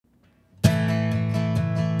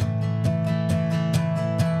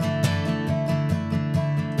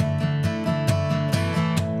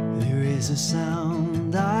a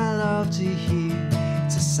sound I love to hear.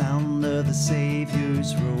 It's the sound of the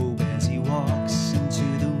Savior's robe as he walks into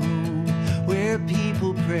the room where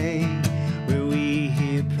people pray, where we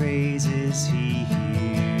hear praises he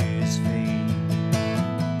hears fade.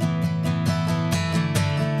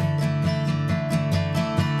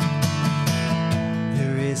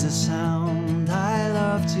 There is a sound I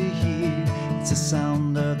love to hear. It's the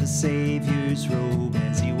sound of the Savior's robe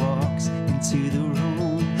as he walks into the room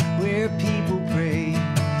where people pray,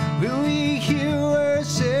 where we hear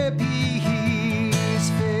worship he hears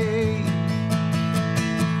faith.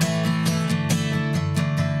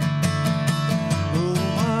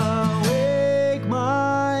 Oh, awake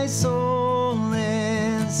my soul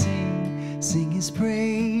and sing his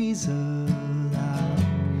praise aloud,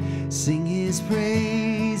 sing his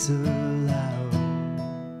praise aloud.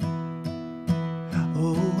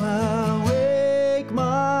 Oh, awake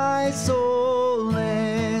my soul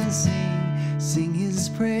and sing his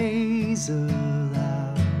praise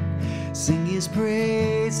aloud, sing his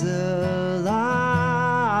praise aloud.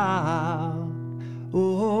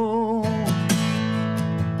 Oh,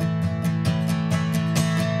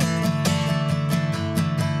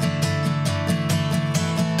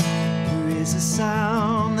 there is a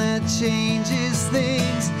sound that changes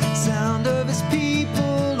things, sound of his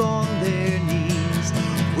people on their knees.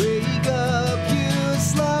 Wake up, you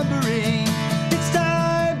slumbering, it's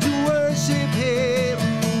time to worship him.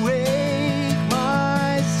 Wake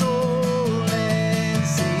my soul and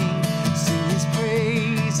sing his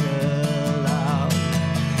praise aloud,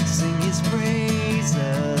 sing his praise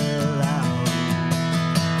aloud.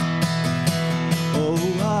 Oh,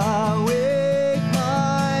 awake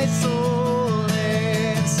my soul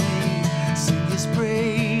and sing his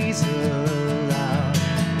praise aloud,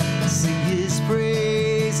 sing his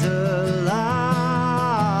praise aloud.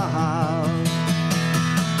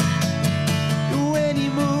 When he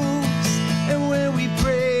moves and when we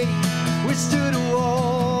pray, we stood a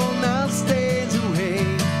wall, now stands away,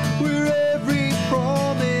 where every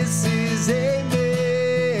promise is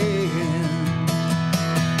amen.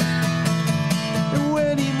 And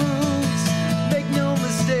when he moves, make no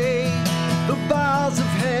mistake, the bowels of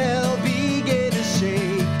hell begin to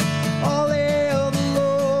shake. All hail the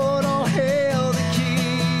Lord, all hail the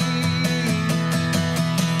King.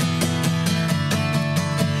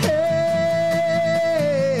 Hey,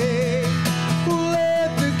 let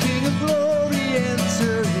the King of Glory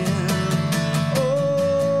enter in.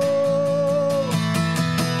 Oh,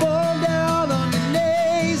 fall down on your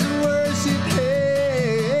knees and worship him.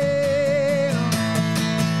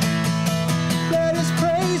 Let his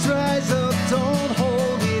praise rise up, don't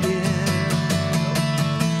hold it in.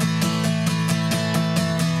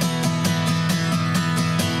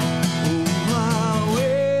 Oh,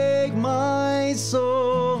 awake my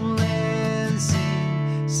soul and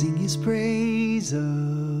sing his praise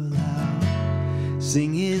aloud,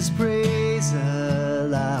 sing his praise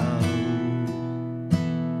aloud.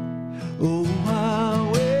 Oh,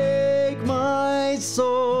 awake my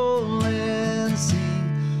soul and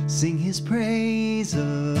sing his praise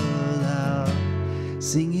aloud,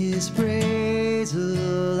 sing his praise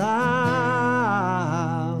aloud.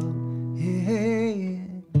 Yeah.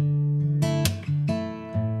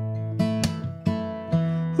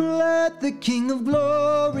 Let the King of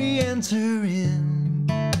Glory enter in.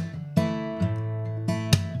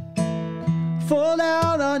 Fall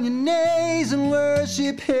down on your knees and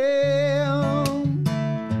worship him.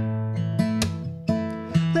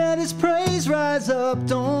 Let his praise rise up,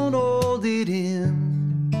 don't hold it in.